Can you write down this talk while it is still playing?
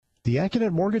The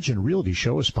Accunet Mortgage and Realty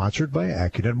Show is sponsored by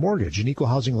Accunet Mortgage, an equal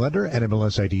housing lender,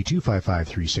 NMLS ID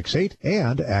 255368,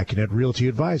 and Accunet Realty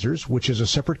Advisors, which is a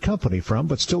separate company from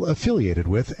but still affiliated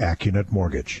with Accunet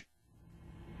Mortgage.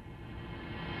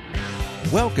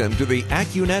 Welcome to the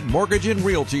Accunet Mortgage and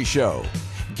Realty Show,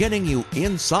 getting you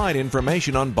inside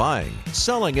information on buying,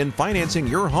 selling, and financing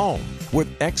your home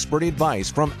with expert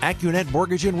advice from Accunet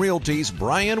Mortgage and Realty's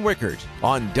Brian Wickert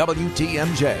on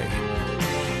WTMJ.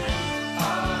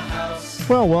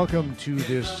 Well, welcome to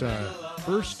this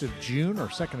 1st of June, or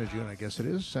 2nd of June, I guess it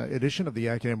is, edition of the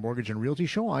Accunet Mortgage and Realty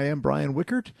Show. I am Brian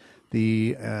Wickert,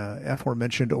 the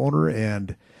aforementioned owner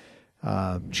and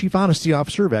Chief Honesty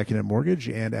Officer of Accunet Mortgage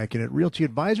and Accunet Realty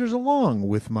Advisors, along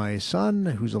with my son,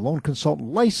 who's a loan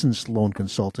consultant, licensed loan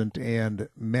consultant, and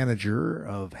manager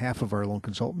of half of our loan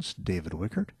consultants, David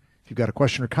Wickert. If you've got a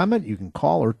question or comment, you can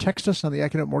call or text us on the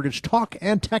Accunet Mortgage talk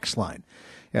and text line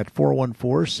at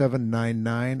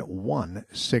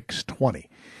 414-799-1620.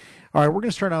 All right, we're going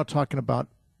to start out talking about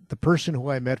the person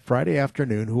who I met Friday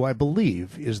afternoon, who I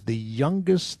believe is the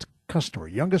youngest customer,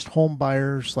 youngest home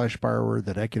buyer / borrower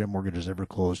that Accunet Mortgage has ever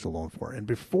closed a loan for. And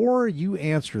before you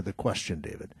answer the question,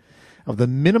 David, of the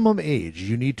minimum age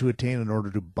you need to attain in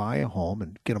order to buy a home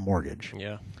and get a mortgage.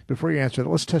 Yeah. Before you answer that,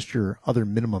 let's test your other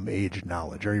minimum age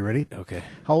knowledge. Are you ready? Okay.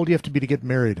 How old do you have to be to get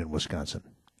married in Wisconsin?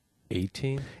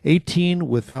 18? 18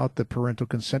 without the parental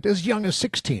consent. As young as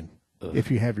 16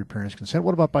 if you have your parents' consent.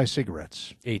 What about buy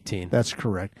cigarettes? 18. That's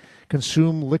correct.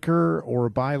 Consume liquor or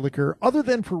buy liquor other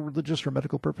than for religious or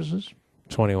medical purposes?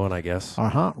 21, I guess.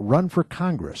 Run for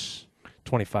Congress?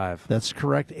 25. That's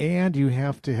correct. And you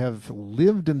have to have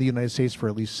lived in the United States for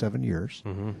at least 7 years.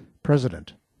 Mm-hmm.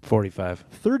 President? 45.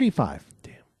 35.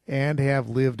 Damn. And have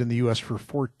lived in the U.S. for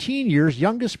 14 years.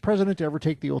 Youngest president to ever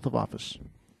take the oath of office?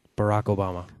 Barack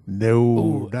Obama.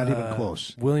 No, not even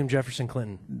close. William Jefferson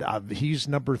Clinton. He's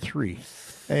number 3.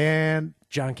 And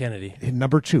John Kennedy.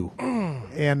 Number 2.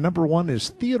 And number 1 is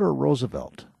Theodore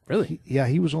Roosevelt. Really?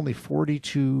 He was only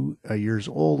 42 years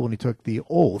old when he took the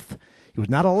oath. He was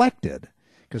not elected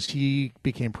because he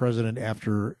became president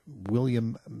after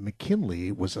William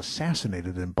McKinley was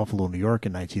assassinated in Buffalo, New York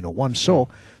in 1901. So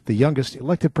the youngest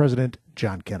elected president,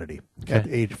 John Kennedy, at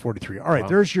age 43. All right,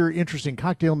 There's your interesting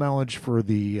cocktail knowledge for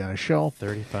the show.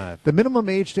 35. The minimum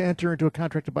age to enter into a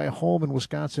contract to buy a home in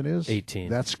Wisconsin is? 18.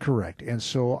 That's correct. And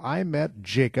so I met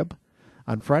Jacob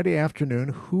on Friday afternoon,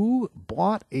 who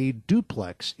bought a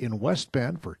duplex in West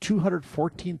Bend for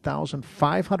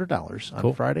 $214,500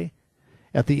 on Friday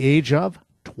at the age of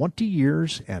 20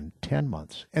 years and 10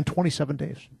 months and 27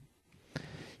 days.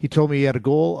 He told me he had a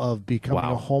goal of becoming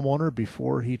a homeowner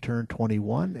before he turned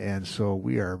 21, and so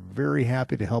we are very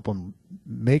happy to help him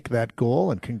make that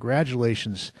goal, and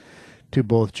congratulations to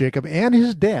both Jacob and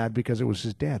his dad, because it was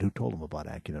his dad who told him about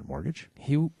Accunet Mortgage.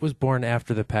 He was born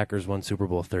after the Packers won Super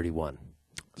Bowl 31.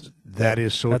 That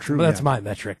is so true. That's my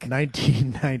metric.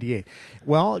 1998.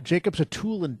 Well, Jacob's a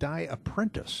tool and die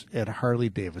apprentice at Harley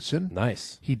Davidson.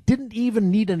 Nice. He didn't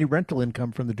even need any rental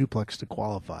income from the duplex to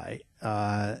qualify.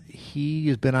 He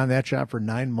has been on that job for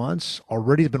 9 months.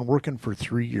 Already has been working for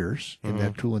 3 years in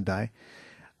that tool and die.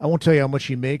 I won't tell you how much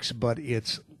he makes, but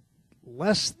it's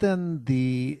less than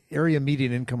the area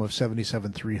median income of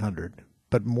 $77,300,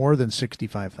 but more than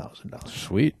 $65,000.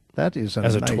 Sweet. That is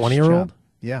as nice a 20-year-old? job.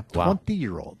 Yeah,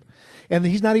 20-year-old. And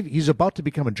he's about to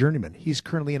become a journeyman. He's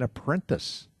currently an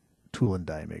apprentice tool and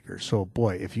die maker. So,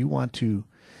 boy, if you want to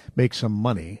make some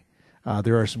money,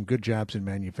 there are some good jobs in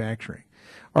manufacturing.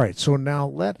 All right, so now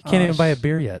can't even buy a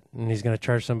beer yet, and he's going to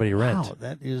charge somebody rent. Wow,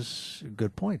 that is a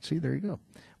good point. See, there you go.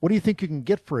 What do you think you can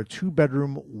get for a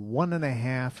 2-bedroom,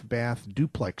 1.5-bath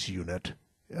duplex unit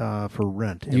for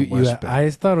rent in West Bend? I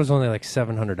thought it was only like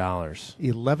 $700.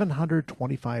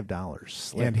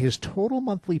 $1,125. And his total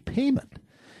monthly payment,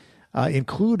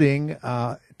 including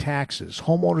taxes,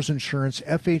 homeowners insurance,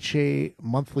 FHA,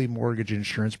 monthly mortgage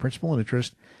insurance, principal and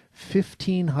interest,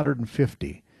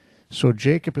 $1,550. So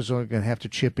Jacob is only going to have to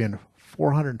chip in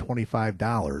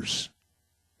 $425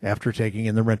 after taking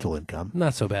in the rental income.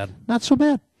 Not so bad. Not so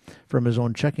bad. From his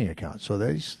own checking account. So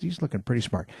he's looking pretty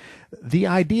smart. The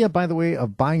idea, by the way,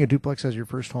 of buying a duplex as your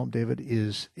first home, David,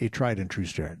 is a tried and true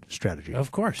strategy.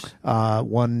 Of course.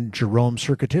 One Jerry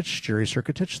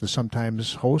Circutich, the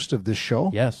sometimes host of this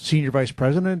show, senior vice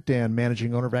president and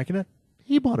managing owner of Accunet,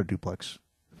 he bought a duplex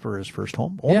for his first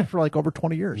home, only for like over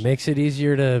 20 years. Makes it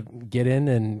easier to get in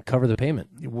and cover the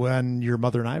payment. When your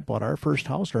mother and I bought our first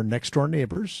house, our next door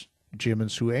neighbors, Jim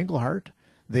and Sue Englehart,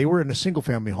 They were in a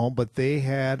single-family home, but they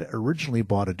had originally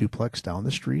bought a duplex down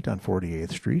the street on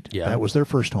 48th Street. Yeah. That was their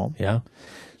first home. Yeah.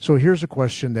 So here's a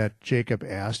question that Jacob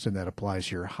asked, and that applies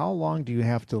here. How long do you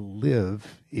have to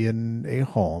live in a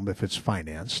home if it's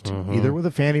financed, either with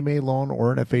a Fannie Mae loan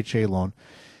or an FHA loan,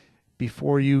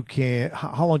 before you can,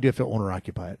 how long do you have to own or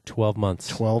occupy it? 12 months.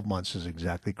 12 months is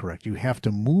exactly correct. You have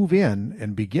to move in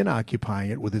and begin occupying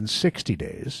it within 60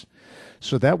 days.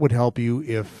 So that would help you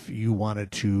if you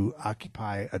wanted to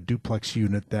occupy a duplex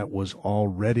unit that was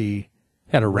already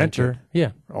Had a renter.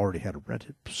 Yeah. already had it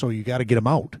rented. So you got to get them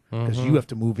out because you have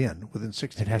to move in within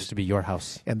 60 It days. has to be your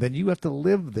house. And then you have to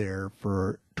live there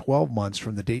for 12 months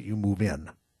from the date you move in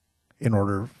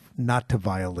order not to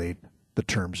violate the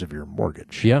terms of your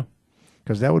mortgage. Yeah.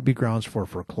 Because that would be grounds for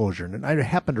foreclosure. And I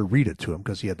happened to read it to him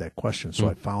because he had that question. So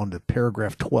I found a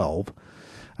paragraph 12,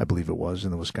 I believe it was,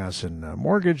 in the Wisconsin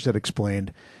mortgage that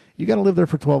explained you got to live there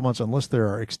for 12 months unless there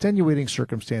are extenuating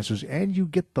circumstances and you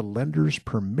get the lender's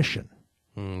permission.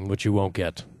 Which you won't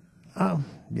get.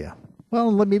 Yeah.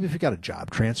 Well, maybe if you got a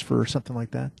job transfer or something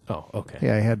like that. Oh, okay.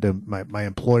 Yeah, I had to. My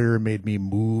employer made me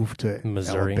move to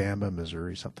Missouri. Alabama,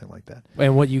 Missouri, something like that.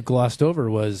 And what you glossed over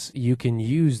was you can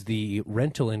use the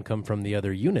rental income from the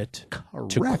other unit to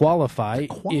Correct. qualify, To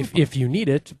qualify. if you need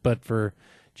it. But for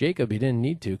Jacob, he didn't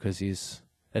need to because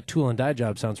that tool and die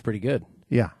job sounds pretty good.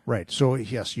 Yeah, right. So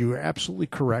yes, you are absolutely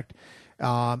correct.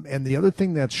 And the other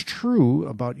thing that's true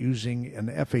about using an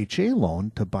FHA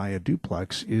loan to buy a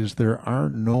duplex is there are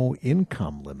no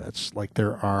income limits like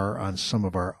there are on some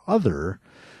of our other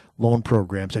loan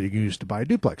programs that you can use to buy a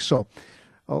duplex. So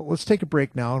let's take a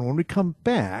break now. And when we come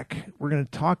back, we're going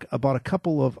to talk about a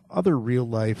couple of other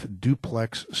real-life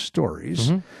duplex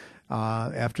stories.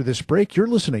 After this break, you're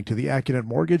listening to the Accunet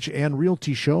Mortgage and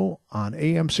Realty Show on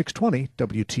AM 620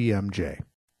 WTMJ.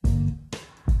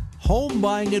 Home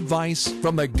buying advice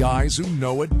from the guys who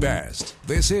know it best.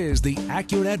 This is the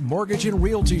Accunet Mortgage and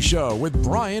Realty Show with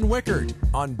Brian Wickert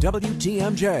on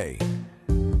WTMJ.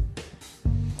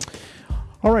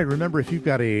 All right, remember, if you've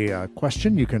got a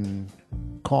question, you can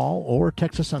call or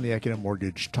text us on the Accunet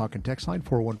Mortgage Talk and Text line,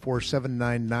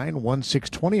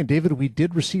 414-799-1620. And David, we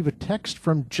did receive a text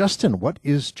from Justin. What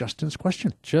is Justin's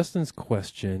question? Justin's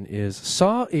question is,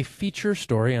 saw a feature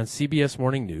story on CBS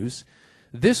Morning News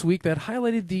this week that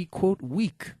highlighted the, quote,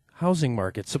 weak housing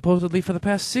market, supposedly for the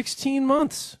past 16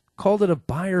 months, called it a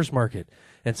buyer's market,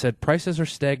 and said prices are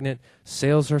stagnant,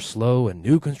 sales are slow, and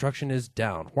new construction is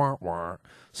down. Wah, wah.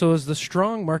 So is the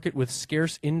strong market with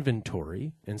scarce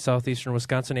inventory in southeastern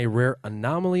Wisconsin a rare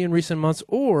anomaly in recent months,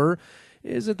 or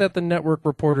is it that the network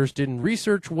reporters didn't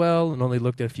research well and only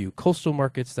looked at a few coastal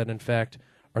markets that, in fact,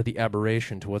 are the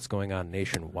aberration to what's going on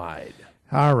nationwide?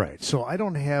 All right, so I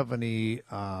don't have any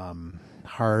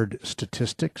hard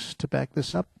statistics to back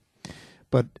this up,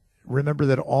 but remember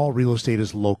that all real estate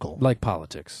is local. Like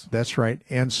politics. That's right.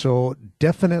 And so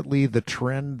definitely the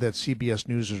trend that CBS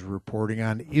News is reporting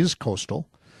on is coastal.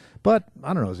 But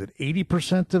I don't know, is it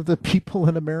 80% of the people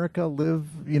in America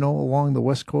live, along the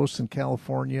West Coast in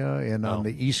California and on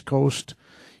the East Coast,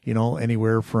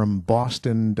 anywhere from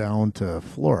Boston down to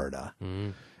Florida.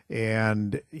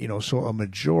 And, so a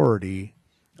majority,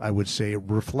 I would say,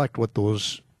 reflect what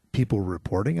those people are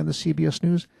reporting on the CBS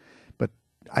News. But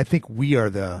I think we are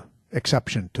the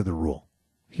exception to the rule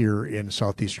here in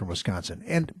southeastern Wisconsin.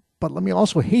 But let me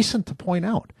also hasten to point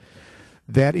out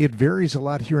that it varies a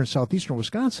lot here in southeastern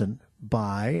Wisconsin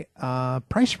by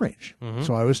price range.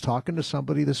 So I was talking to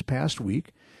somebody this past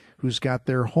week who's got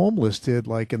their home listed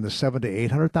like in the $700,000 to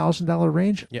 $800,000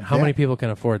 range. Yeah, how many people can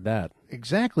afford that?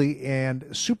 Exactly, and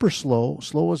super slow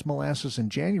as molasses in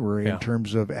January in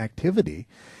terms of activity.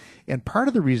 And part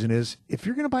of the reason is if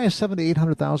you're going to buy a $700,000 to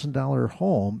 $800,000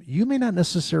 home, you may not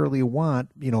necessarily want,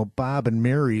 Bob and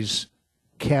Mary's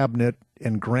cabinet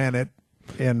and granite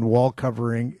and wall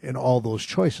covering and all those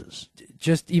choices.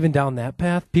 Just even down that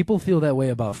path, people feel that way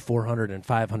about $400,000 and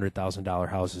 $500,000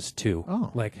 houses too.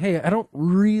 Oh. Like, hey, I don't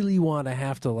really want to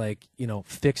have to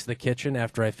fix the kitchen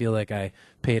after I feel like I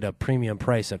paid a premium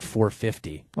price at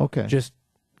 $450. Okay. Just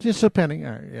depending.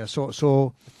 All right, yeah. So it's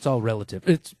all relative.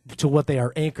 It's to what they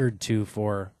are anchored to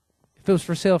for. If it was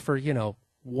for sale for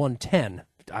 $110,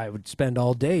 I would spend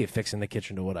all day fixing the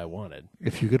kitchen to what I wanted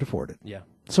if you could afford it. Yeah.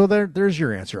 So there's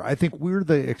your answer. I think we're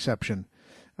the exception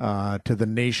to the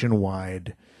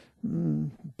nationwide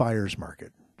buyer's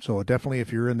market. So definitely,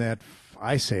 if you're in that,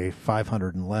 I say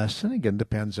 500 and less, and again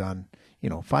depends on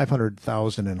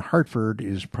 500,000 in Hartford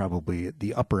is probably at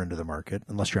the upper end of the market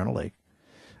unless you're on a lake.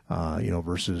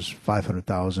 Versus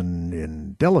 500,000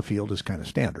 in Delafield is kind of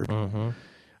standard.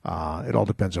 It all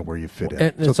depends on where you fit in.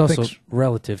 And it's so also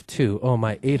relative too. Oh,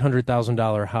 my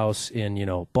 $800,000 house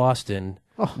in Boston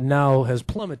now has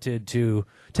plummeted to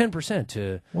 10%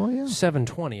 to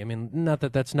 720. I mean, not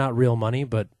that that's not real money,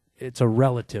 but it's a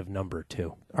relative number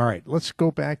too. All right, let's go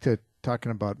back to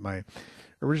talking about my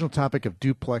original topic of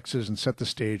duplexes and set the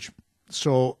stage.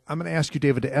 So I'm going to ask you,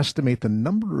 David, to estimate the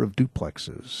number of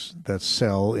duplexes that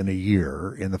sell in a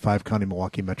year in the 5-county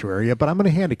Milwaukee metro area, but I'm going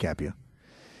to handicap you.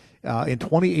 In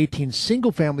 2018,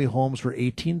 single-family homes were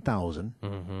 18,000,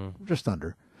 just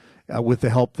under, with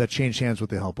the help that changed hands with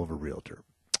the help of a realtor.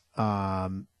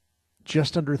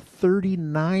 Just under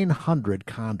 3,900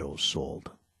 condos sold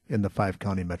in the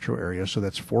 5-county metro area, so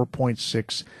that's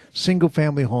 4.6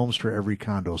 single-family homes for every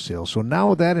condo sale. So now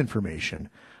with that information,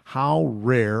 how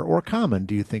rare or common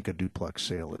do you think a duplex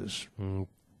sale is?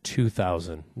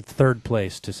 2,000, third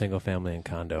place to single-family and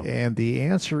condo. And the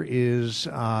answer is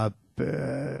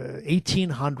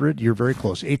 1,800. You're very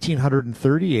close.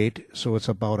 1,838. So it's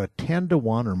about a 10 to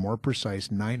 1, or more precise,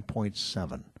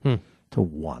 9.7 to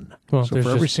 1. Well, so for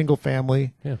every single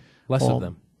family, less home, of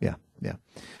them. Yeah.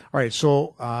 All right.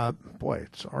 So,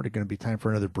 it's already going to be time for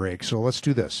another break. So let's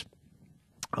do this.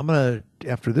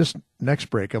 After this next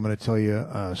break, I'm going to tell you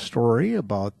a story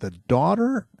about the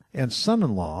daughter and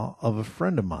son-in-law of a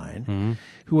friend of mine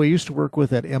who I used to work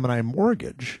with at M&I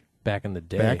Mortgage. Back in the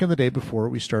day. Back in the day before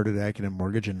we started Accunet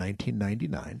Mortgage in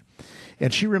 1999.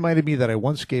 And she reminded me that I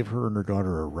once gave her and her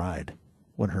daughter a ride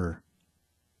when her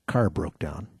car broke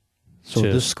down. So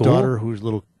to this school? daughter, who was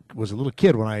a little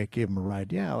kid when I gave him a ride,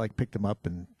 picked him up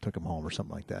and took him home or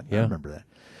something like that. Yeah. I remember that.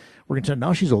 We're going to tell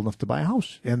now she's old enough to buy a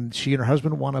house. And she and her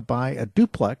husband want to buy a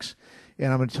duplex.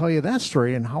 And I'm going to tell you that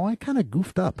story and how I kind of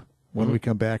goofed up when we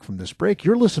come back from this break.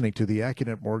 You're listening to the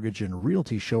Accunet Mortgage and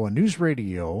Realty Show on News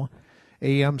Radio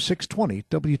AM 620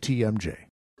 WTMJ.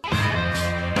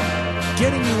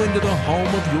 Getting you into the home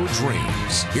of your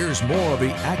dreams. Here's more of the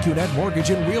Accunet Mortgage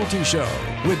and Realty Show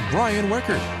with Brian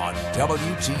Wickert on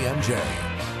WTMJ.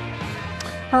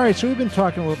 All right, so we've been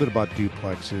talking a little bit about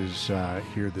duplexes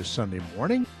here this Sunday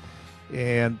morning.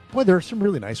 And, boy, there are some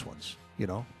really nice ones,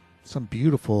 some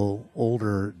beautiful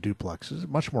older duplexes,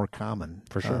 much more common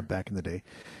for sure back in the day.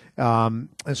 And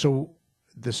so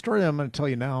the story I'm going to tell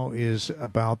you now is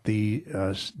about the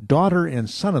daughter and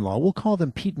son-in-law. We'll call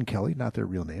them Pete and Kelly, not their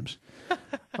real names,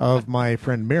 of my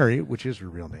friend Mary, which is her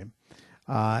real name.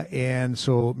 And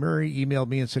so Mary emailed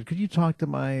me and said, could you talk to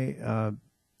my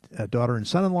daughter and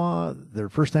son-in-law? They're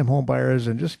first-time home buyers,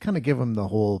 and just kind of give them the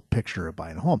whole picture of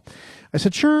buying a home. I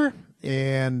said, sure.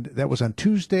 And that was on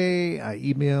Tuesday. I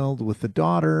emailed with the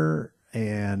daughter,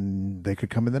 and they could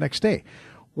come in the next day.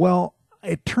 Well,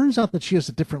 it turns out that she has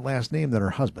a different last name than her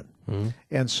husband.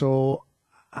 And so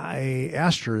I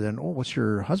asked her then, what's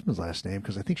your husband's last name?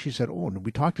 Because I think she said,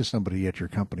 we talked to somebody at your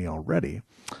company already.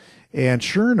 And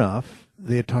sure enough,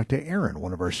 they had talked to Aaron,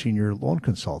 one of our senior loan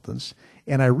consultants.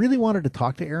 And I really wanted to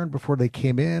talk to Aaron before they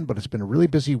came in, but it's been a really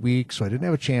busy week, so I didn't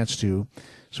have a chance to.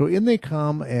 So in they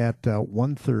come at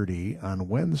 1:30 on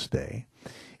Wednesday.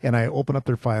 And I open up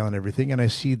their file and everything, and I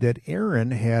see that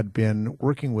Aaron had been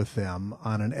working with them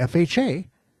on an FHA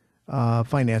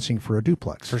financing for a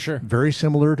duplex. For sure. Very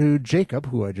similar to Jacob,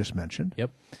 who I just mentioned.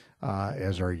 Yep.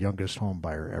 As our youngest home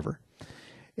buyer ever.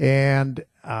 And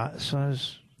so I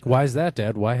was... Why is that,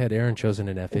 Dad? Why had Aaron chosen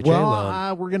an FHA loan?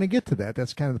 Well, We're going to get to that.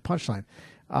 That's kind of the punchline.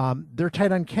 They're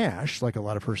tight on cash, like a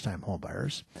lot of first-time home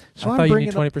buyers. So I thought you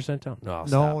need 20% down. No, I'll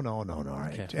stop. No. All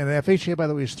right. Okay. And the FHA, by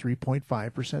the way, is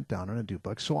 3.5% down on a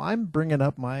duplex. So I'm bringing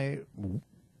up my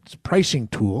pricing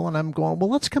tool, and I'm going, well,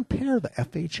 let's compare the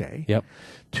FHA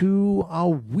to a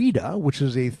WIDA, which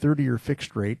is a 30-year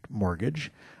fixed-rate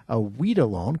mortgage, a WIDA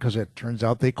loan, because it turns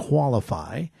out they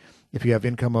qualify. If you have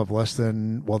income of less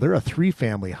than, they're a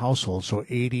 3-family household, so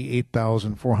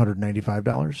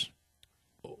 $88,495.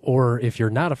 Or if you're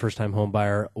not a first-time home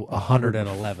buyer,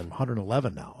 111.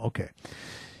 111 now. Okay.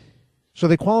 So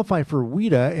they qualify for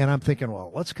WIDA, and I'm thinking,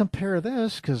 well, let's compare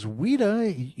this, because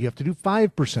WIDA, you have to do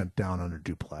 5% down on a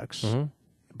duplex.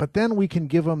 But then we can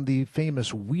give them the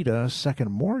famous WIDA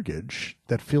second mortgage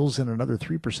that fills in another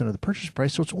 3% of the purchase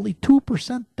price, so it's only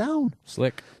 2% down.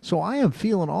 Slick. So I am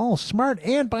feeling all smart.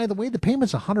 And by the way, the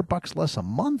payment's $100 less a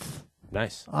month.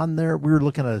 Nice. On there, we were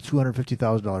looking at a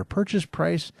 $250,000 purchase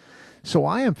price. So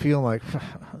I am feeling like,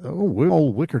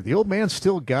 old Wickert, the old man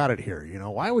still got it here.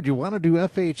 Why would you want to do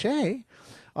FHA?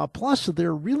 Plus,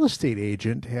 their real estate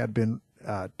agent had been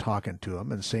talking to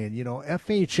him and saying,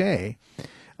 FHA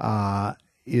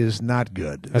is not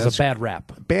good. Has a bad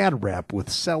rap. bad rep with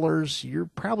sellers. You're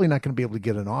probably not going to be able to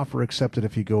get an offer accepted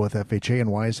if you go with FHA.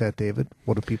 And why is that, David?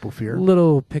 What do people fear? A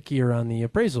little pickier on the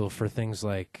appraisal for things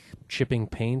like chipping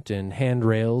paint and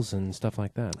handrails and stuff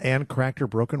like that. And cracked or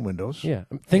broken windows. Yeah,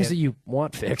 things that you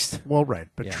want fixed. Well, right,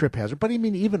 but trip hazard. But I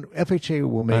mean, even FHA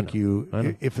will make you,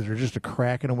 if there's just a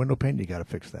crack in a window pane, you got to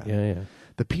fix that. Yeah.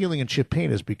 The peeling and chip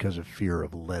paint is because of fear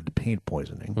of lead paint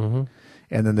poisoning. Mm-hmm.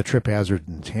 And then the trip hazard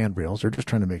and handrails, they're just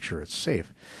trying to make sure it's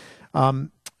safe.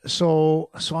 So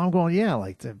I'm going,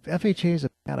 like the FHA is a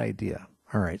bad idea.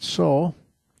 All right, so.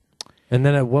 And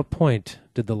then at what point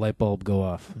did the light bulb go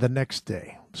off? The next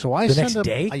day. So I send them,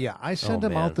 day? I send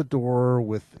them out the door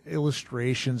with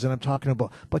illustrations, and I'm talking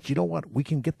about, but you know what? We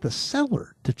can get the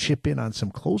seller to chip in on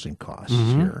some closing costs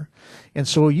here. And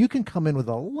so you can come in with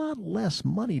a lot less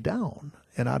money down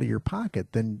and out of your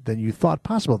pocket than you thought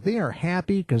possible. They are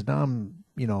happy because now I'm,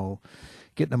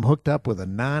 getting them hooked up with a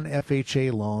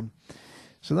non-FHA loan.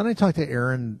 So then I talked to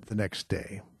Aaron the next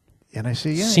day. And I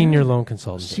say, Senior loan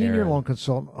consultant. Senior loan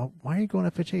consultant. Oh, why are you going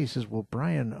FHA? He says, well,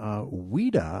 Brian,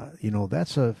 WIDA,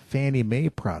 that's a Fannie Mae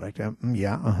product.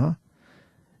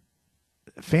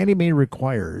 Fannie Mae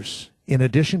requires, in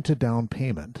addition to down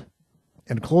payment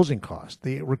and closing costs,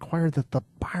 they require that the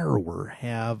borrower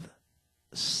have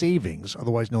savings,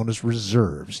 otherwise known as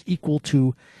reserves, equal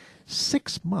to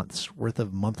 6 months worth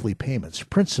of monthly payments,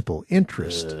 principal,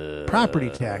 interest, property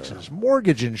taxes,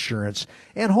 mortgage insurance,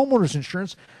 and homeowners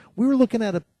insurance. We were looking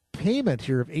at a payment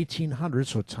here of $1,800,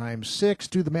 so times 6,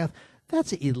 do the math.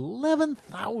 That's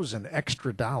 $11,000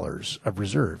 extra dollars of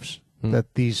reserves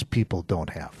that these people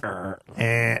don't have.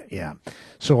 Yeah.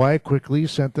 So I quickly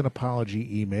sent an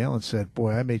apology email and said,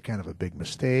 boy, I made kind of a big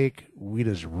mistake.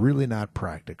 WIDA's really not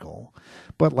practical.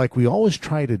 But like we always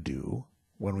try to do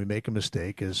when we make a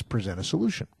mistake is present a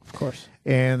solution. Of course.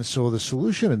 And so the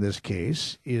solution in this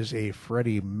case is a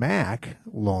Freddie Mac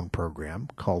loan program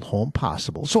called Home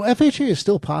Possible. So FHA is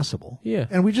still possible. Yeah.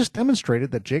 And we just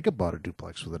demonstrated that Jacob bought a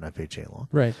duplex with an FHA loan.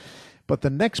 Right. But the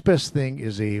next best thing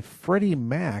is a Freddie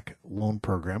Mac loan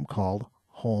program called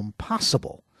Home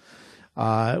Possible,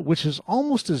 which is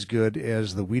almost as good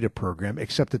as the WIDA program,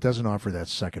 except it doesn't offer that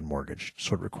second mortgage.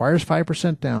 So it requires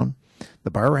 5% down.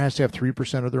 The borrower has to have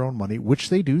 3% of their own money, which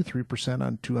they do. 3%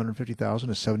 on $250,000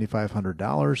 is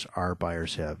 $7,500. Our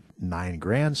buyers have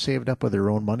 $9,000 saved up with their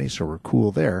own money, so we're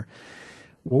cool there.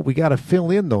 What we got to fill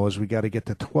in, though, is we got to get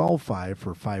to $12,500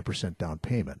 for 5% down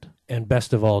payment. And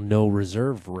best of all, no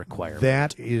reserve requirement.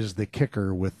 That is the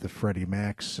kicker with the Freddie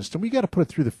Mac system. We got to put it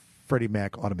through the Freddie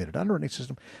Mac automated underwriting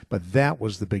system, but that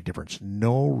was the big difference.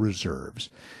 No reserves.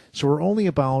 So we're only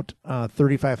about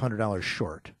 $3,500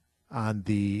 short on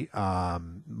the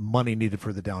money needed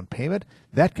for the down payment.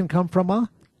 That can come from a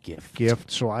gift.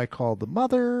 So I called the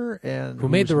mother, and who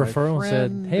made the referral,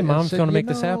 and said, hey, Mom's going to make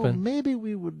this happen. Maybe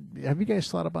we would. Have you guys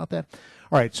thought about that?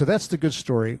 All right, so that's the good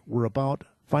story. We're about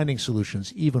finding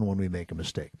solutions even when we make a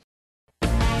mistake.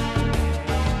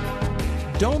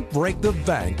 Don't break the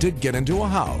bank to get into a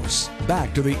house.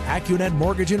 Back to the Accunet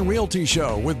Mortgage and Realty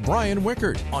Show with Brian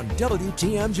Wickert on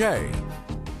WTMJ.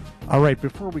 All right,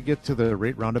 before we get to the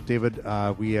rate roundup, David,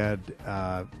 we had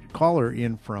a caller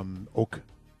in from Oak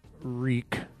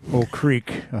Creek.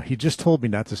 He just told me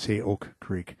not to say Oak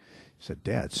Creek. He said,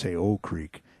 Dad, say Oak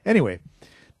Creek. Anyway,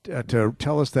 to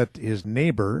tell us that his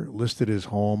neighbor listed his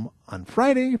home on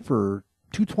Friday for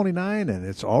 $229, and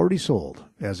it's already sold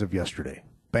as of yesterday.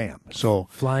 Bam. So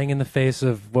flying in the face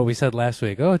of what we said last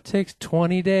week. Oh, it takes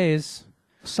 20 days.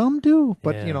 Some do,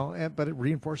 but but it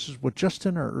reinforces what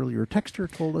Justin, our earlier texter,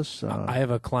 told us. I have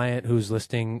a client who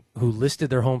listed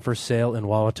their home for sale in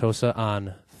Wauwatosa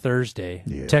on Thursday.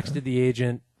 Yeah. Texted the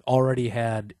agent, already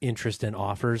had interest in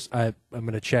offers. I'm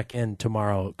going to check in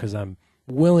tomorrow because I'm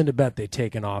willing to bet they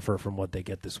take an offer from what they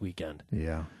get this weekend.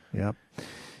 Yeah.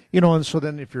 And so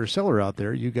then if you're a seller out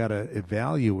there, you got to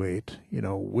evaluate,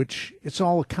 which it's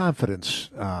all a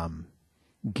confidence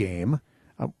game.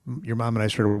 Your mom and I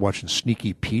started watching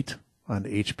Sneaky Pete on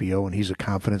HBO, and he's a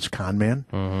confidence con man.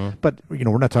 Mm-hmm. But,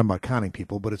 we're not talking about conning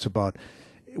people, but it's about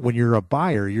when you're a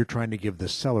buyer, you're trying to give the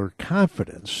seller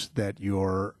confidence that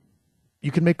you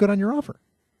can make good on your offer.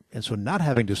 And so not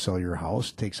having to sell your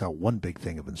house takes out one big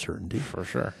thing of uncertainty. For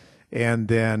sure. And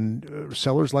then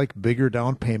sellers like bigger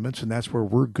down payments, and that's where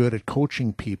we're good at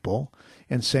coaching people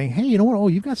and saying, hey, you know what? Oh,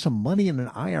 you've got some money in an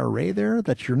IRA there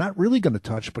that you're not really going to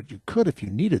touch, but you could if you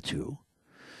needed to.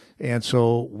 And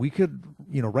so we could,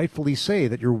 rightfully say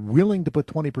that you're willing to put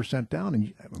 20% down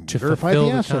and to verify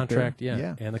fulfill the the contract,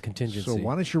 and the contingency. So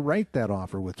why don't you write that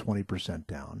offer with 20%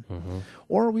 down? Mm-hmm.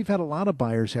 Or we've had a lot of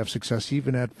buyers have success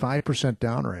even at 5%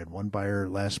 down. Or I had one buyer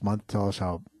last month tell us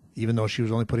how even though she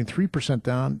was only putting 3%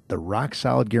 down, the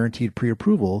rock-solid guaranteed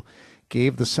pre-approval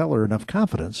gave the seller enough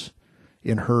confidence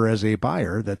in her as a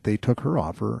buyer that they took her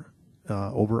offer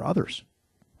over others.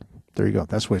 There you go.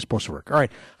 That's the way it's supposed to work. All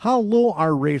right. How low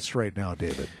are rates right now,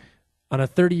 David? On a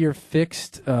 30-year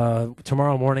fixed,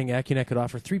 tomorrow morning, Accunet could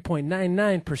offer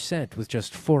 3.99% with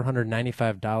just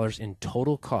 $495 in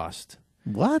total cost.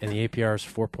 What? And the APR is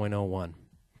 4.01.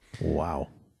 Wow.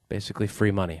 Basically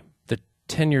free money. The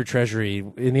 10-year Treasury,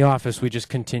 in the office, we just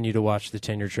continue to watch the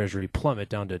 10-year Treasury plummet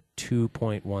down to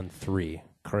 2.13.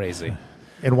 Crazy.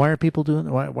 And why are people doing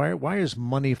that? Why is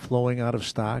money flowing out of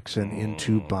stocks and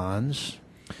into bonds?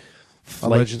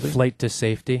 Flight to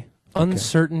safety. Okay.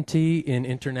 Uncertainty in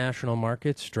international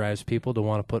markets drives people to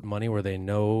want to put money where they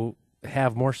know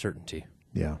have more certainty.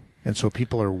 Yeah. And so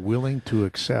people are willing to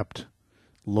accept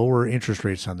lower interest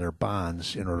rates on their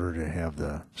bonds in order to have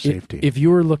the safety. If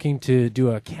you were looking to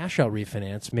do a cash-out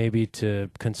refinance, maybe to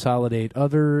consolidate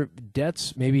other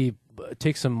debts, maybe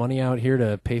take some money out here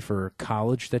to pay for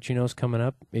college that you know is coming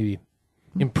up, maybe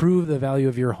improve the value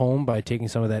of your home by taking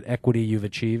some of that equity you've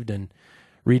achieved and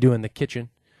redoing the kitchen.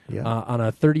 Yeah. On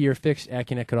a 30-year fixed,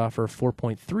 Accunet could offer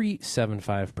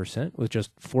 4.375% with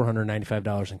just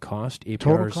 $495 in cost. APR's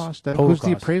total cost? That includes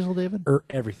the appraisal, David?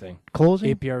 Everything.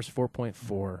 Closing? APR's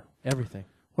 4.4. Everything.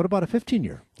 What about a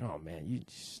 15-year? Oh, man. You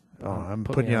just, I'm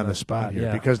putting you on the spot here,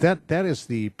 yeah. because that is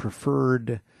the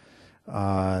preferred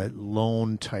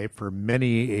loan type for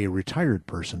many a retired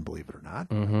person, believe it or not,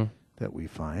 that we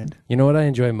find. You know what I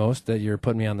enjoy most that you're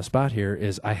putting me on the spot here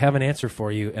is I have an answer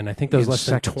for you, and I think that was less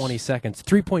than 20 seconds.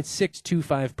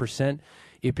 3.625%.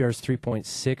 APR is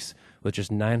 3.6 with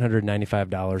just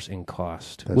 $995 in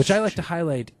cost, which I like to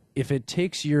highlight. If it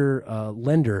takes your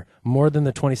lender more than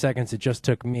the 20 seconds it just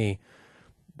took me,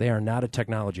 they are not a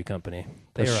technology company.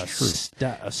 They are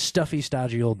a stuffy,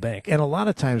 stodgy old bank. And a lot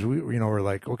of times we're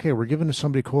like, okay, we're giving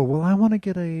somebody a quote. Well, I want to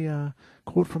get a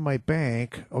quote from my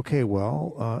bank. Okay,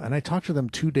 well, and I talked to them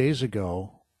 2 days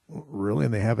ago. Really?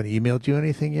 And they haven't emailed you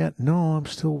anything yet? No, I'm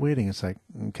still waiting. It's like,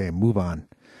 okay, move on.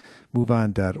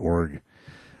 MoveOn.org.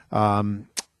 All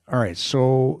right,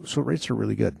 so rates are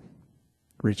really good.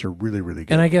 Rates are really, really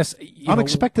good. And I guess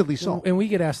unexpectedly so. And we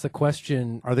get asked the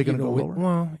question, are they going to go lower?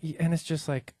 Well, and it's just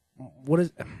like, what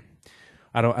is?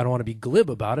 I don't want to be glib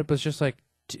about it, but it's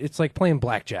like playing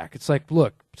blackjack. It's like,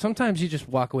 look, sometimes you just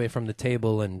walk away from the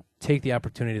table and take the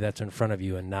opportunity that's in front of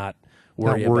you and not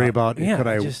worry about could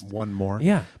I one more?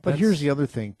 Yeah. But here's the other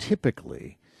thing.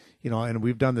 Typically, and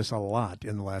we've done this a lot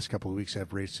in the last couple of weeks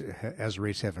as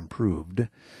rates have improved.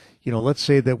 Let's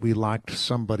say that we locked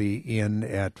somebody in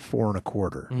at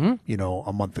 4.25%,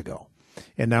 a month ago,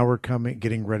 and now we're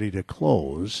getting ready to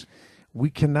close. We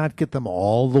cannot get them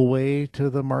all the way to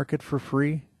the market for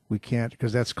free. We can't,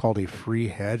 because that's called a free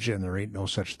hedge, and there ain't no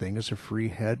such thing as a free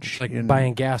hedge. It's like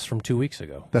buying gas from 2 weeks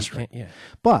ago. That's right. Yeah.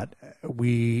 But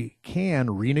we can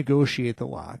renegotiate the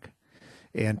lock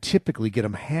and typically get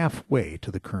them halfway to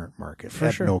the current market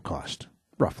at no cost,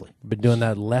 roughly. Been doing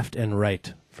that left and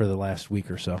right for the last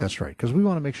week or so. That's right, because we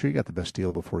want to make sure you got the best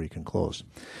deal before you can close.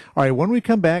 All right, when we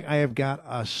come back, I have got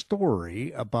a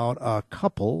story about a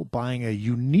couple buying a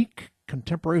unique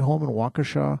contemporary home in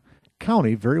Waukesha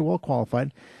County, very well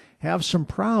qualified, have some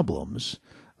problems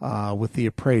with the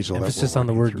appraisal. Emphasis on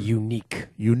the word unique.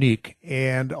 Unique.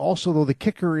 And also, though, the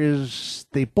kicker is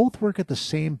they both work at the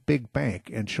same big bank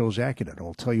and chose Accunet. And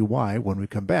we'll tell you why when we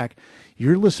come back.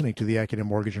 You're listening to the Accunet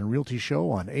Mortgage and Realty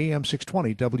Show on AM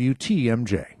 620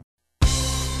 WTMJ.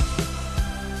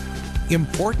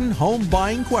 Important home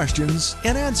buying questions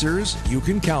and answers you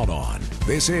can count on.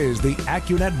 This is the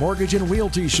Accunet Mortgage and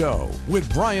Realty Show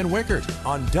with Brian Wickert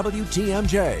on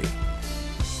WTMJ.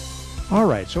 All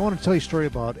right, so I want to tell you a story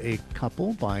about a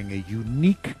couple buying a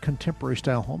unique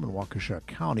contemporary-style home in Waukesha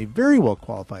County. Very well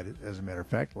qualified, as a matter of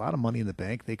fact. A lot of money in the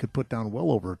bank. They could put down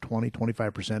well over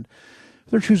 25%.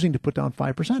 They're choosing to put down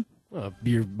 5%.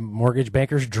 Your mortgage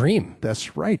banker's dream.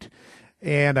 That's right.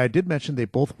 And I did mention they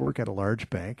both work at a large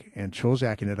bank and chose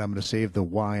Accunet. I'm going to save the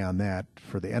why on that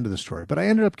for the end of the story. But I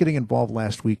ended up getting involved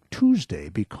last week, Tuesday,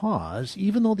 because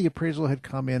even though the appraisal had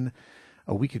come in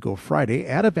a week ago Friday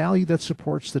at a value that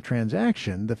supports the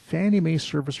transaction, the Fannie Mae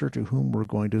servicer to whom we're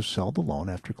going to sell the loan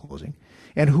after closing,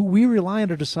 and who we rely on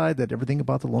to decide that everything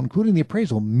about the loan, including the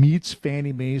appraisal, meets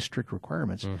Fannie Mae's strict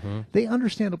requirements, they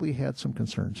understandably had some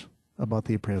concerns about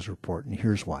the appraisal report, and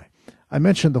here's why. I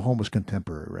mentioned the home was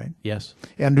contemporary, right? Yes.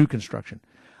 And new construction.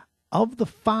 Of the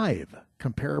 5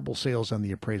 comparable sales on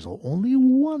the appraisal, only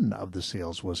one of the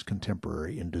sales was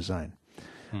contemporary in design.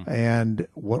 And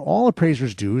what all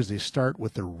appraisers do is they start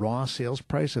with the raw sales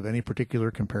price of any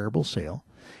particular comparable sale,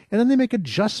 and then they make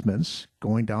adjustments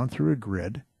going down through a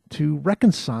grid to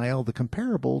reconcile the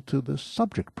comparable to the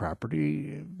subject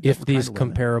property. If these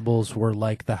comparables were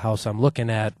like the house I'm looking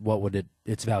at, what would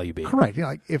its value be? Correct.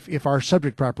 Like if our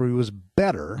subject property was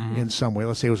better in some way,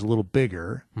 let's say it was a little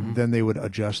bigger, then they would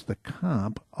adjust the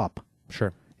comp up.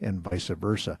 Sure. And vice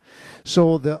versa.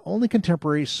 So the only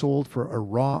contemporary sold for a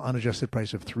raw unadjusted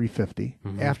price of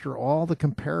 $350. After all the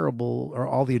comparable or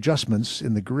all the adjustments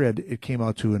in the grid, it came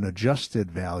out to an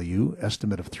adjusted value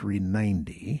estimate of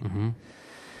 $390.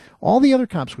 All the other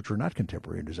comps, which were not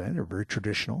contemporary in design, they're very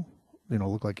traditional.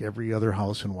 Look like every other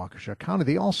house in Waukesha County.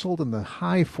 They all sold in the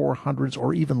high 400s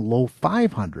or even low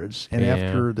 500s. And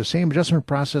after the same adjustment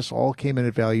process, all came in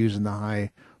at values in the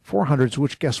high 400s,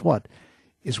 which guess what?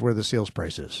 Is where the sales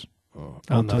price is.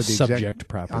 On the subject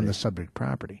property. On the subject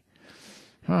property.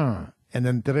 And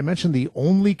then did I mention the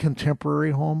only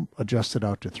contemporary home adjusted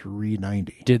out to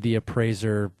 $390? Did the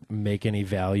appraiser make any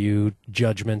value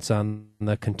judgments on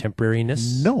the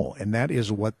contemporariness? No, and that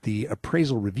is what the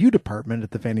appraisal review department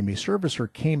at the Fannie Mae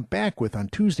servicer came back with on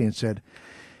Tuesday and said,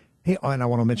 hey, and I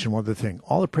want to mention one other thing.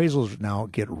 All appraisals now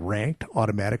get ranked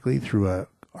automatically through a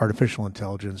artificial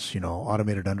intelligence,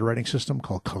 automated underwriting system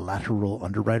called Collateral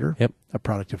Underwriter, a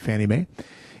product of Fannie Mae.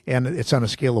 And it's on a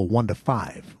scale of 1 to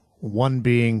 5. 1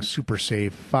 being super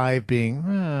safe, 5 being,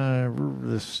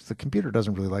 the computer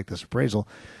doesn't really like this appraisal.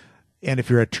 And if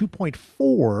you're at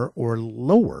 2.4 or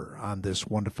lower on this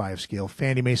 1 to 5 scale,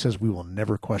 Fannie Mae says we will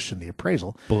never question the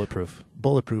appraisal. Bulletproof.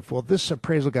 Well, this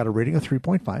appraisal got a rating of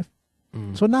 3.5.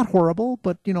 So not horrible,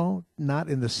 but, not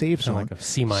in the safe zone. Like a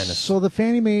C-. So the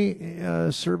Fannie Mae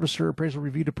Servicer Appraisal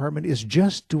Review Department is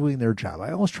just doing their job.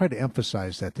 I always try to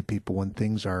emphasize that to people when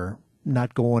things are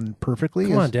not going perfectly.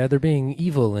 Come on, Dad, they're being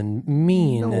evil and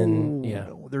mean.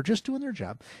 No, they're just doing their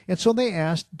job. And so they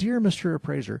asked, dear Mr.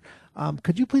 Appraiser,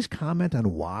 could you please comment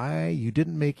on why you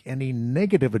didn't make any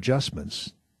negative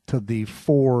adjustments to the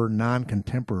 4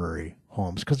 non-contemporary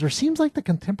homes? Because there seems like the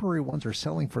contemporary ones are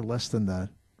selling for less than the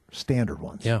standard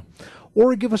ones. Yeah.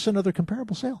 Or give us another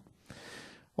comparable sale.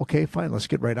 Okay, fine. Let's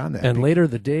get right on that. And later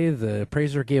the day, the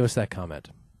appraiser gave us that comment.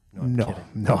 No.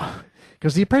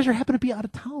 Because the appraiser happened to be out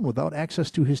of town without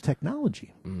access to his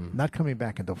technology, not coming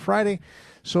back until Friday.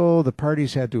 So the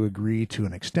parties had to agree to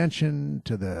an extension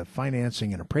to the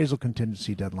financing and appraisal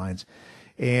contingency deadlines.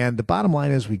 And the bottom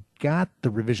line is we got the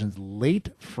revisions late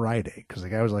Friday because the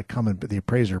guy was like coming, but the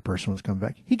appraiser person was coming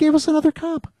back. He gave us another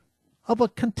comp of a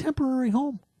contemporary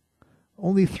home,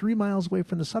 only 3 miles away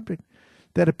from the subject,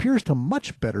 that appears to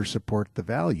much better support the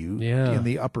value in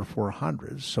the upper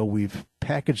 400s. So we've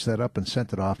packaged that up and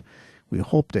sent it off. We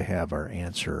hope to have our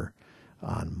answer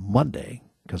on Monday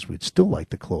because we'd still like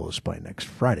to close by next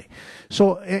Friday.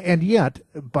 So, and yet,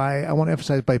 I want to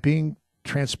emphasize, by being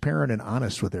transparent and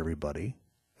honest with everybody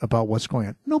about what's going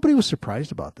on, nobody was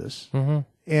surprised about this.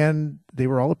 And they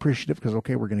were all appreciative because,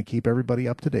 okay, we're going to keep everybody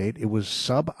up to date. It was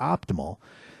suboptimal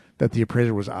that the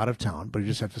appraiser was out of town, but you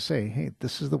just have to say, hey,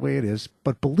 this is the way it is.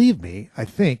 But believe me, I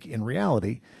think in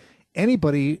reality,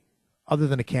 anybody other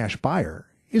than a cash buyer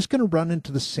is going to run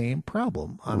into the same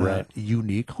problem on a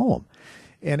unique home.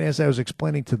 And as I was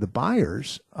explaining to the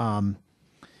buyers,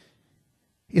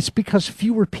 it's because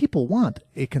fewer people want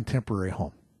a contemporary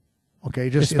home.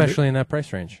 Okay, just especially in that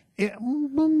price range.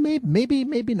 Well,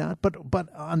 maybe not.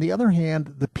 But on the other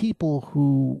hand, the people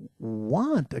who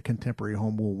want a contemporary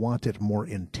home will want it more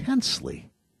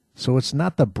intensely. So it's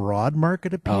not the broad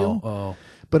market appeal,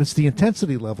 but it's the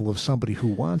intensity level of somebody who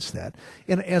wants that.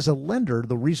 And as a lender,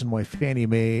 the reason why Fannie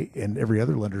Mae and every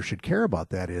other lender should care about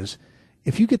that is,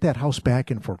 if you get that house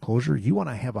back in foreclosure, you want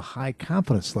to have a high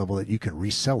confidence level that you can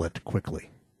resell it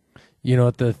quickly. You know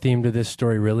what the theme to this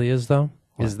story really is, though?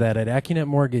 Is that at Accunet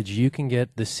Mortgage you can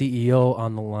get the CEO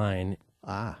on the line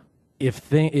if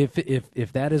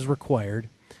that is required,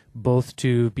 both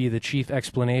to be the chief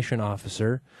explanation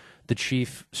officer, the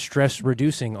chief stress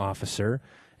reducing officer,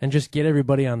 and just get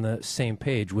everybody on the same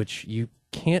page, which you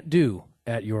can't do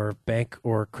at your bank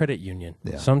or credit union.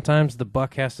 Yeah. Sometimes the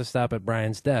buck has to stop at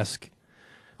Brian's desk.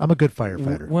 I'm a good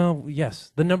firefighter. Well,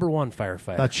 yes, the number one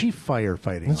firefighter. Chief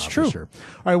firefighting That's officer. True.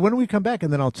 All right, when we come back,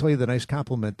 and then I'll tell you the nice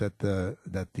compliment that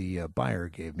the buyer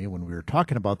gave me when we were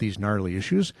talking about these gnarly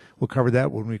issues. We'll cover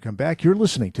that when we come back. You're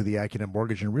listening to the Accunet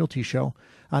Mortgage and Realty Show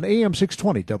on AM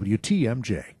 620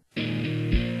 WTMJ.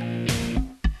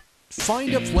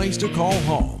 Find a place to call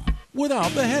home without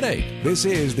the headache. This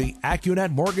is the Accunet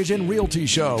Mortgage and Realty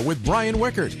Show with Brian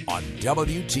Wickert on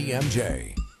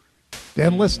WTMJ.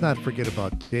 And let's not forget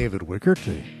about David Wickert,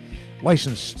 a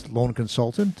licensed loan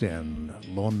consultant and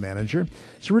loan manager.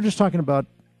 So we're just talking about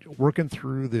working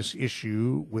through this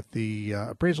issue with the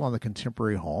appraisal on the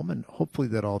contemporary home, and hopefully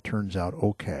that all turns out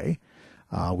okay.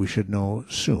 We should know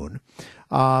soon.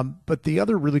 But the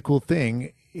other really cool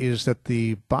thing is that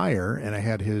the buyer, and I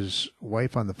had his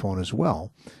wife on the phone as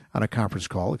well, on a conference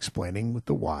call explaining with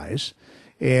the whys.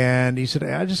 And he said,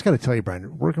 I just got to tell you,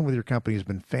 Brian, working with your company has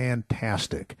been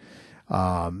fantastic.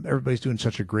 Everybody's doing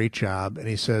such a great job. And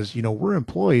he says, we're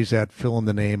employees at fill in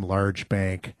the name large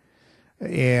bank.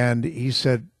 And he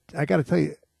said, I got to tell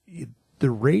you,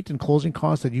 the rate and closing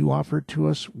costs that you offered to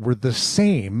us were the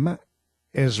same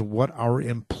as what our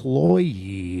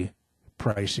employee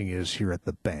pricing is here at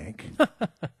the bank.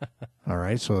 All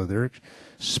right, so their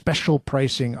special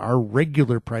pricing, our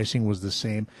regular pricing was the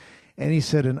same. And he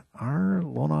said, and our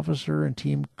loan officer and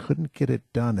team couldn't get it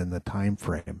done in the time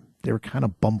frame. They were kind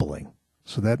of bumbling.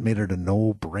 So that made it a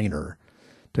no-brainer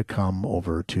to come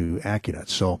over to Accunet.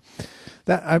 So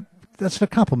that's a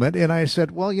compliment. And I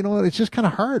said, well, it's just kind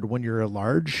of hard when you're a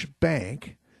large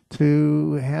bank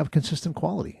to have consistent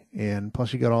quality. And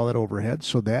plus you got all that overhead.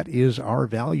 So that is our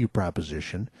value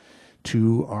proposition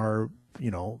to our,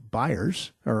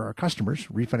 buyers or our customers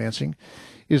refinancing,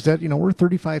 is that, we're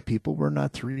 35 people. We're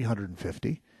not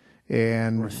 350.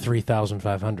 And we're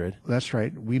 3,500. That's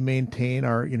right. We maintain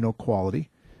our, quality.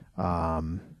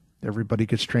 Everybody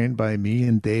gets trained by me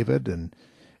and David,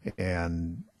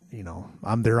 and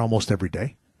I'm there almost every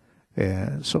day.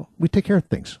 And so we take care of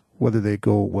things, whether they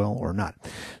go well or not.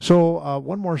 So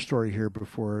one more story here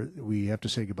before we have to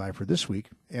say goodbye for this week,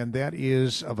 and that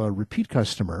is of a repeat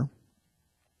customer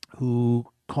who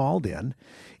called in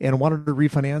and wanted to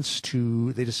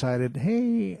refinance they decided,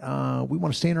 hey, we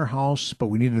want to stay in our house, but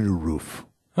we need a new roof.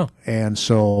 Oh. And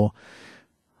so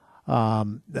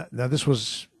now this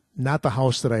was not the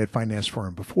house that I had financed for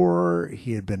him before.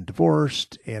 He had been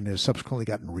divorced and has subsequently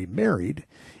gotten remarried.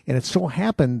 And it so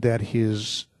happened that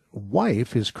his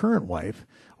wife, his current wife,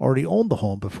 already owned the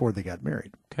home before they got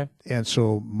married. Okay. And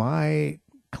so my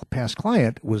past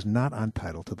client was not on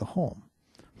title to the home.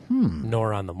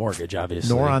 Nor on the mortgage,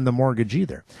 obviously. Nor on the mortgage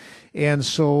either. And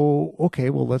so, okay,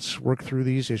 well, let's work through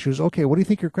these issues. Okay, what do you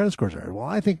think your credit scores are? Well,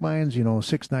 I think mine's,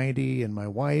 690, and my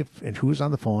wife, and who's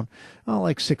on the phone,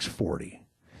 like 640.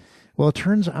 Well, it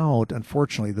turns out,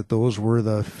 unfortunately, that those were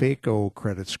the FACO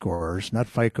credit scores, not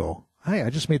FICO. Hi, I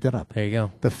just made that up. There you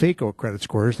go. The FACO credit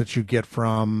scores that you get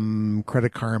from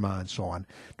Credit Karma and so on.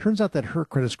 Turns out that her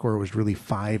credit score was really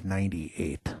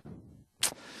 598.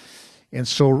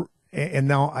 And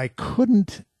now I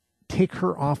couldn't take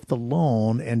her off the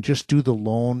loan and just do the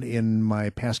loan in my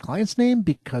past client's name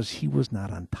because he was not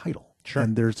on title. Sure.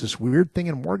 And there's this weird thing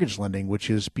in mortgage lending, which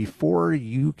is before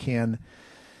you can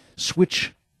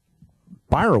switch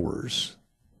borrowers,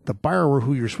 the borrower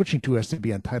who you're switching to has to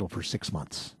be on title for 6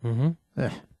 months. Mm-hmm.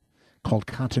 Called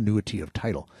continuity of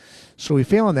title. So we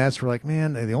fail on that. So we're like,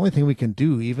 man, the only thing we can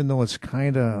do, even though it's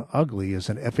kind of ugly, is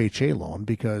an FHA loan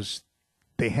because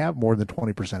they have more than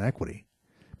 20% equity,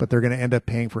 but they're going to end up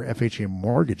paying for FHA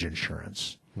mortgage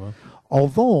insurance,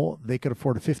 although they could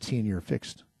afford a 15-year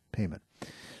fixed payment.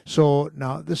 So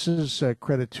now this is a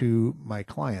credit to my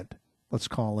client. Let's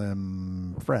call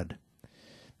him Fred,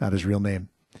 not his real name,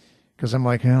 because I'm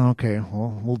like, oh, okay,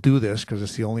 well, we'll do this because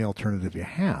it's the only alternative you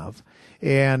have.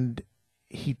 And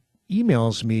he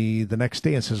emails me the next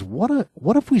day and says,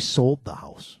 what if we sold the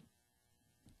house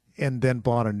and then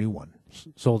bought a new one?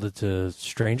 Sold it to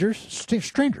strangers?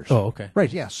 Strangers. Oh, okay.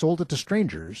 Right, yeah, sold it to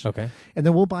strangers. Okay. And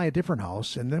then we'll buy a different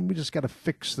house, and then we just got to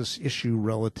fix this issue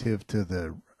relative to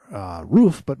the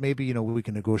roof, but maybe, we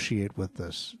can negotiate with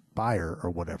this buyer or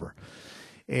whatever.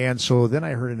 And so then I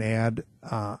heard an ad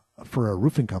for a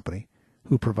roofing company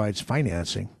who provides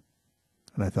financing.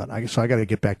 And I thought, so I got to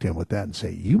get back to him with that and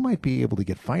say, you might be able to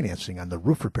get financing on the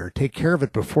roof repair. Take care of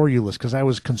it before you list, because I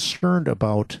was concerned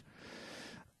about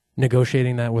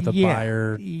negotiating that with a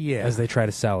buyer as they try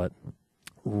to sell it.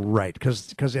 Right,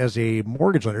 because as a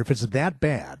mortgage lender, if it's that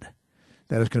bad,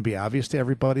 that is going to be obvious to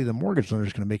everybody, the mortgage lender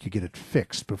is going to make you get it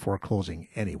fixed before closing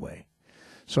anyway.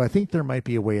 So I think there might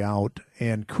be a way out,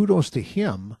 and kudos to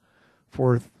him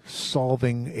for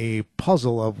solving a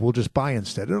puzzle of we'll just buy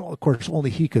instead. And of course, only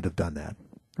he could have done that,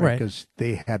 right? Because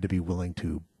they had to be willing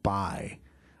to buy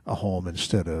a home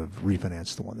instead of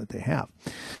refinance the one that they have.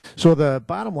 So the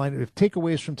bottom line, if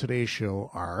takeaways from today's show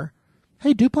are,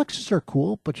 hey, duplexes are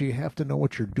cool, but you have to know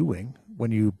what you're doing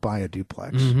when you buy a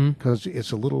duplex, because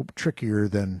it's a little trickier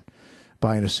than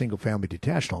buying a single-family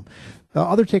detached home.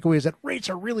 Other takeaway is that rates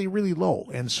are really, really low.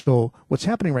 And so what's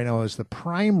happening right now is the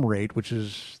prime rate, which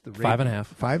is the rate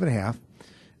 5.5. 5.5.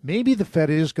 Maybe the Fed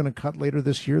is going to cut later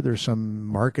this year. There's some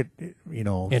market,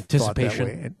 anticipation. Thought that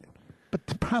way. But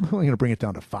they're probably going to bring it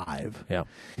down to 5. Yeah,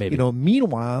 maybe.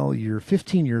 Meanwhile, your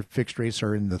 15-year fixed rates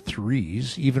are in the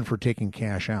 3s, even for taking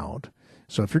cash out.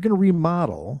 So if you're going to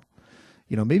remodel,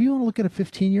 maybe you want to look at a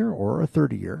 15-year or a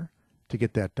 30-year to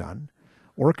get that done,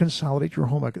 or consolidate your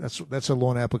home. That's a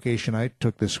loan application I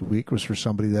took this week, was for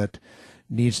somebody that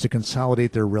needs to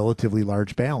consolidate their relatively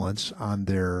large balance on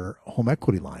their home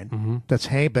equity line. That's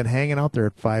been hanging out there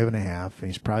at 5.5, and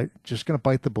he's probably just going to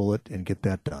bite the bullet and get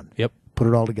that done. Yep. Put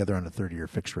it all together on a 30-year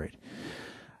fixed rate.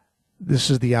 This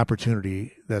is the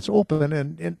opportunity that's open,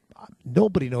 and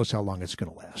nobody knows how long it's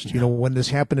going to last. When this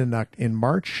happened in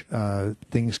March,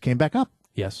 things came back up.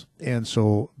 Yes. And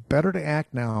so better to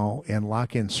act now and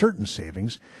lock in certain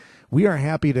savings. We are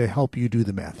happy to help you do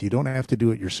the math. You don't have to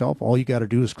do it yourself. All you got to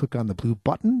do is click on the blue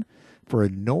button for a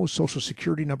no Social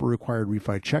Security number required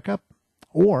refi checkup,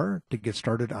 or to get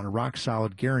started on a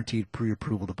rock-solid guaranteed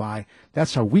pre-approval to buy.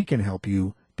 That's how we can help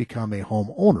you become a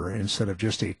home owner instead of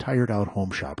just a tired-out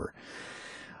home shopper.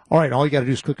 All right, all you got to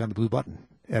do is click on the blue button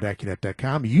at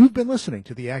Accunet.com. You've been listening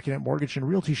to the Accunet Mortgage and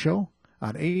Realty Show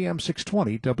on AM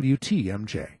 620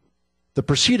 WTMJ. The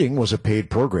proceeding was a paid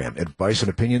program. Advice and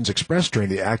opinions expressed during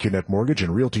the Accunet Mortgage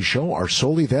and Realty Show are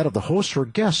solely that of the hosts or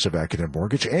guests of Accunet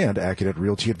Mortgage and Accunet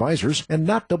Realty Advisors, and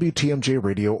not WTMJ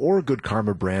Radio or Good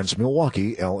Karma Brands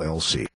Milwaukee, LLC.